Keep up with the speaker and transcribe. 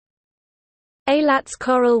Eilat's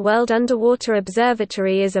Coral World Underwater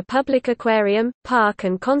Observatory is a public aquarium, park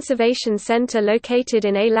and conservation center located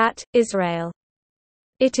in Eilat, Israel.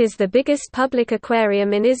 It is the biggest public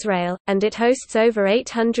aquarium in Israel, and it hosts over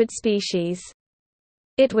 800 species.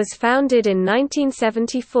 It was founded in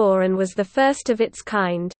 1974 and was the first of its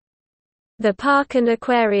kind. The park and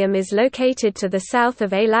aquarium is located to the south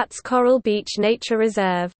of Eilat's Coral Beach Nature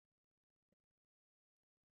Reserve.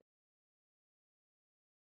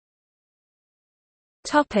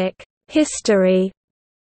 History.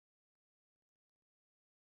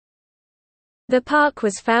 The park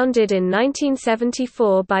was founded in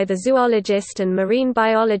 1974 by the zoologist and marine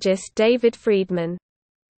biologist David Friedman.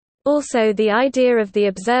 Also, the idea of the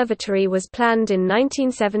observatory was planned in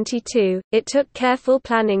 1972. It took careful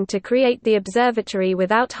planning to create the observatory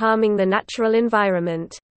without harming the natural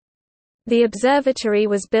environment. The observatory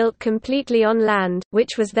was built completely on land,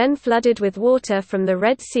 which was then flooded with water from the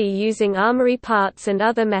Red Sea using armory parts and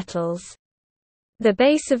other metals. The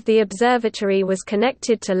base of the observatory was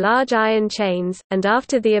connected to large iron chains, and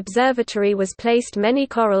after the observatory was placed, many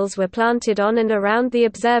corals were planted on and around the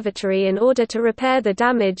observatory in order to repair the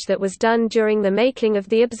damage that was done during the making of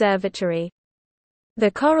the observatory. The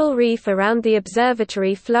coral reef around the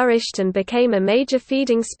observatory flourished and became a major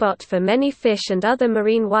feeding spot for many fish and other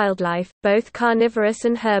marine wildlife, both carnivorous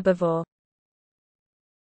and herbivore.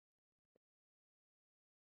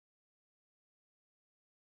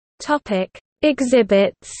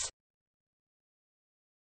 Exhibits.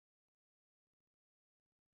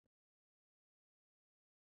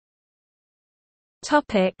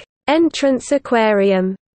 Entrance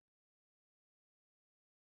aquarium.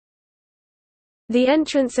 The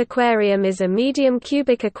entrance aquarium is a medium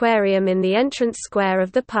cubic aquarium in the entrance square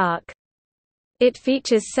of the park. It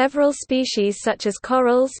features several species such as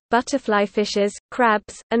corals, butterfly fishes,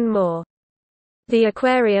 crabs, and more. The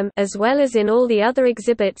aquarium, as well as in all the other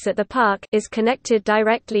exhibits at the park, is connected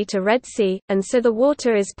directly to Red Sea, and so the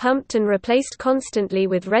water is pumped and replaced constantly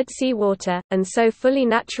with Red Sea water, and so fully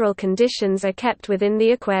natural conditions are kept within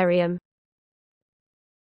the aquarium.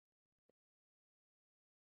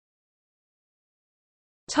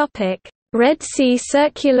 Red Sea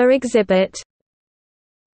Circular Exhibit.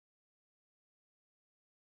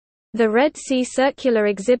 The Red Sea Circular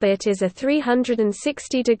Exhibit is a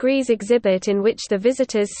 360 degrees exhibit in which the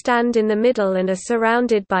visitors stand in the middle and are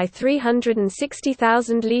surrounded by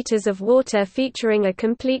 360,000 liters of water featuring a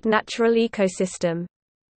complete natural ecosystem.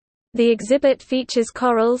 The exhibit features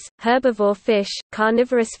corals, herbivore fish,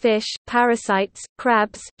 carnivorous fish, parasites,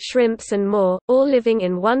 crabs, shrimps and more, all living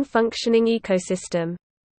in one functioning ecosystem.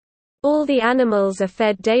 All the animals are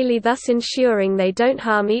fed daily, thus ensuring they don't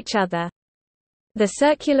harm each other. The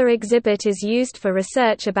circular exhibit is used for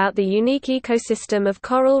research about the unique ecosystem of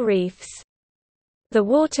coral reefs. The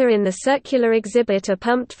water in the circular exhibit are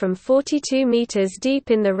pumped from 42 meters deep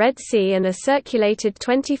in the Red Sea and are circulated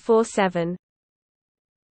 24/7.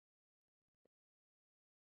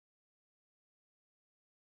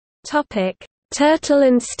 Turtle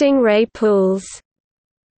and stingray pools.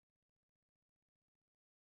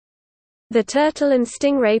 The turtle and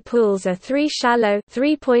stingray pools are three shallow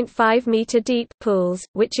 3.5-meter deep pools,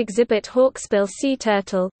 which exhibit hawksbill sea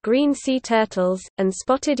turtle, green sea turtles, and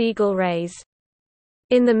spotted eagle rays.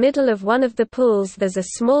 In the middle of one of the pools there's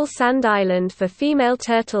a small sand island for female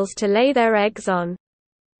turtles to lay their eggs on.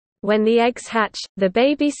 When the eggs hatch, the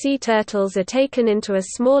baby sea turtles are taken into a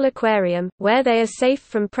small aquarium, where they are safe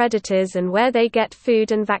from predators and where they get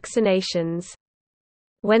food and vaccinations.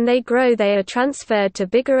 When they grow they are transferred to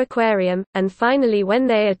bigger aquarium, and finally when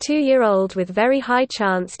they are 2-year-old with very high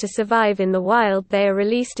chance to survive in the wild they are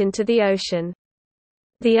released into the ocean.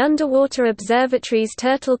 The Underwater Observatory's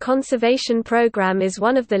Turtle Conservation Program is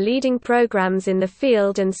one of the leading programs in the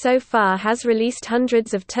field and so far has released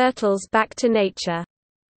hundreds of turtles back to nature.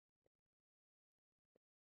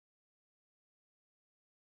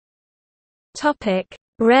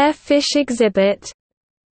 Rare fish exhibit.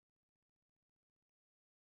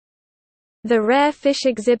 The Rare Fish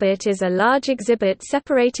Exhibit is a large exhibit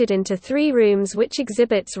separated into 3 rooms which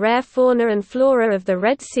exhibits rare fauna and flora of the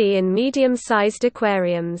Red Sea in medium-sized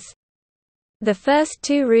aquariums. The first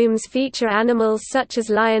 2 rooms feature animals such as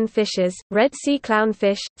lionfishes, Red Sea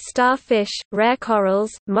clownfish, starfish, rare corals,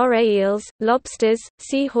 moray eels, lobsters,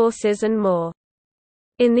 seahorses and more.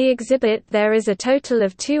 In the exhibit there is a total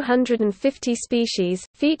of 250 species,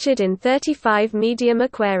 featured in 35 medium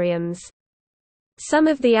aquariums. Some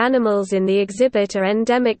of the animals in the exhibit are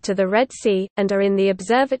endemic to the Red Sea, and are in the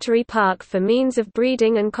observatory park for means of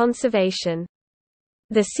breeding and conservation.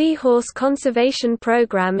 The seahorse conservation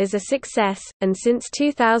program is a success, and since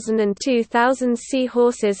 2002 thousands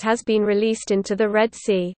seahorses has been released into the Red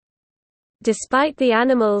Sea. Despite the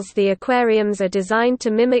animals, the aquariums are designed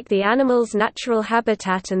to mimic the animals' natural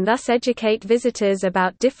habitat and thus educate visitors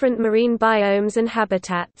about different marine biomes and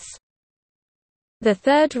habitats. The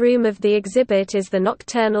third room of the exhibit is the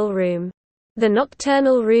nocturnal room. The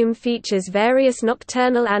nocturnal room features various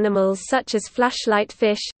nocturnal animals such as flashlight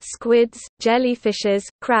fish, squids, jellyfishes,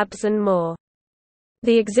 crabs and more.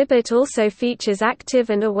 The exhibit also features active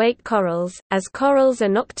and awake corals, as corals are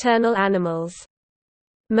nocturnal animals.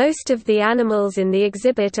 Most of the animals in the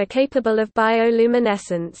exhibit are capable of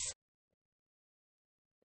bioluminescence.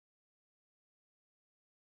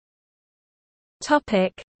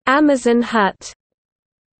 Amazon hut.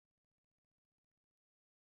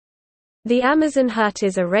 The Amazon hut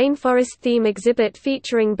is a rainforest theme exhibit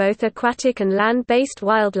featuring both aquatic and land-based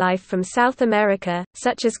wildlife from South America,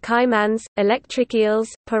 such as caimans, electric eels,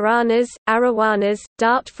 piranhas, arowanas,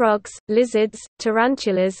 dart frogs, lizards,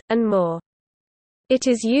 tarantulas, and more. It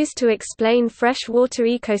is used to explain freshwater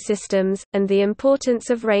ecosystems, and the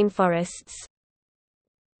importance of rainforests.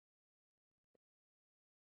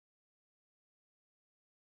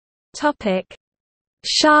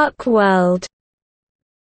 Shark World.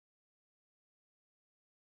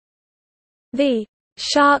 The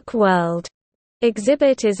Shark World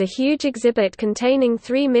exhibit is a huge exhibit containing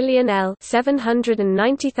 3 million L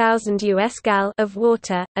 (790,000 US gal) of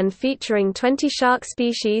water, and featuring 20 shark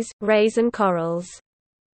species, rays and corals.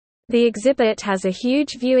 The exhibit has a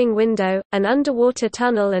huge viewing window, an underwater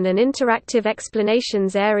tunnel and an interactive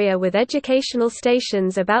explanations area with educational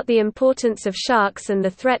stations about the importance of sharks and the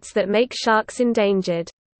threats that make sharks endangered.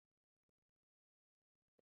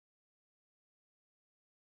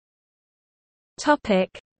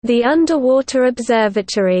 The Underwater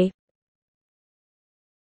Observatory.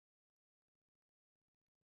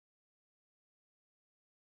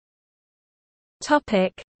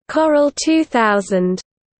 Coral 2000.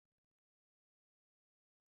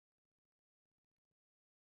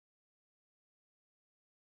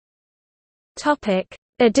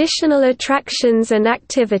 Additional attractions and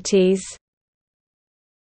activities.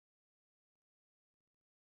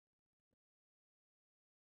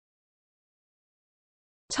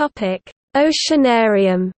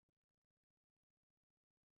 Oceanarium.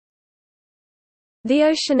 The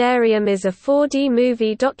Oceanarium is a 4D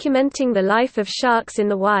movie documenting the life of sharks in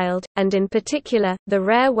the wild, and in particular, the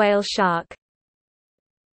rare whale shark.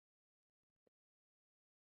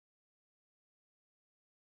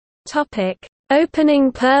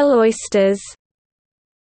 Opening pearl oysters.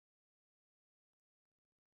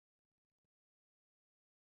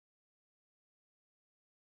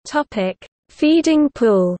 Feeding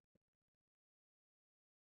pool.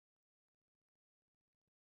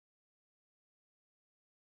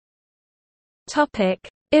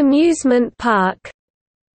 Amusement park.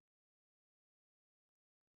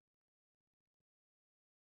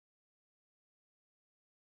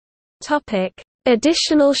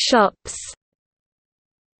 Additional shops.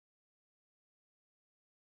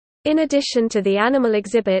 In addition to the animal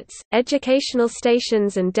exhibits, educational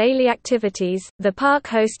stations and daily activities, the park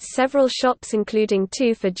hosts several shops including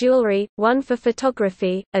 2 for jewelry, 1 for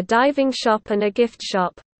photography, a diving shop and a gift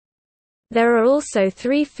shop. There are also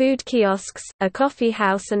 3 food kiosks, a coffee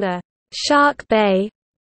house and a «Shark Bay»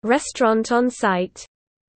 restaurant on site.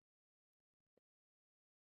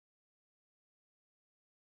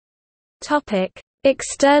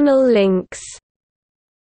 External links.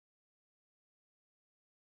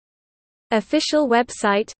 Official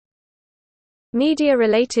website. Media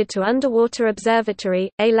related to Underwater Observatory,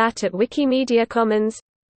 ALAT at Wikimedia Commons.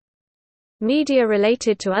 Media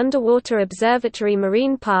related to Underwater Observatory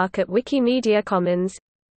Marine Park at Wikimedia Commons.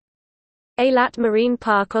 ALAT Marine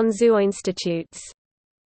Park on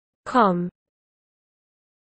Zooinstitutes.com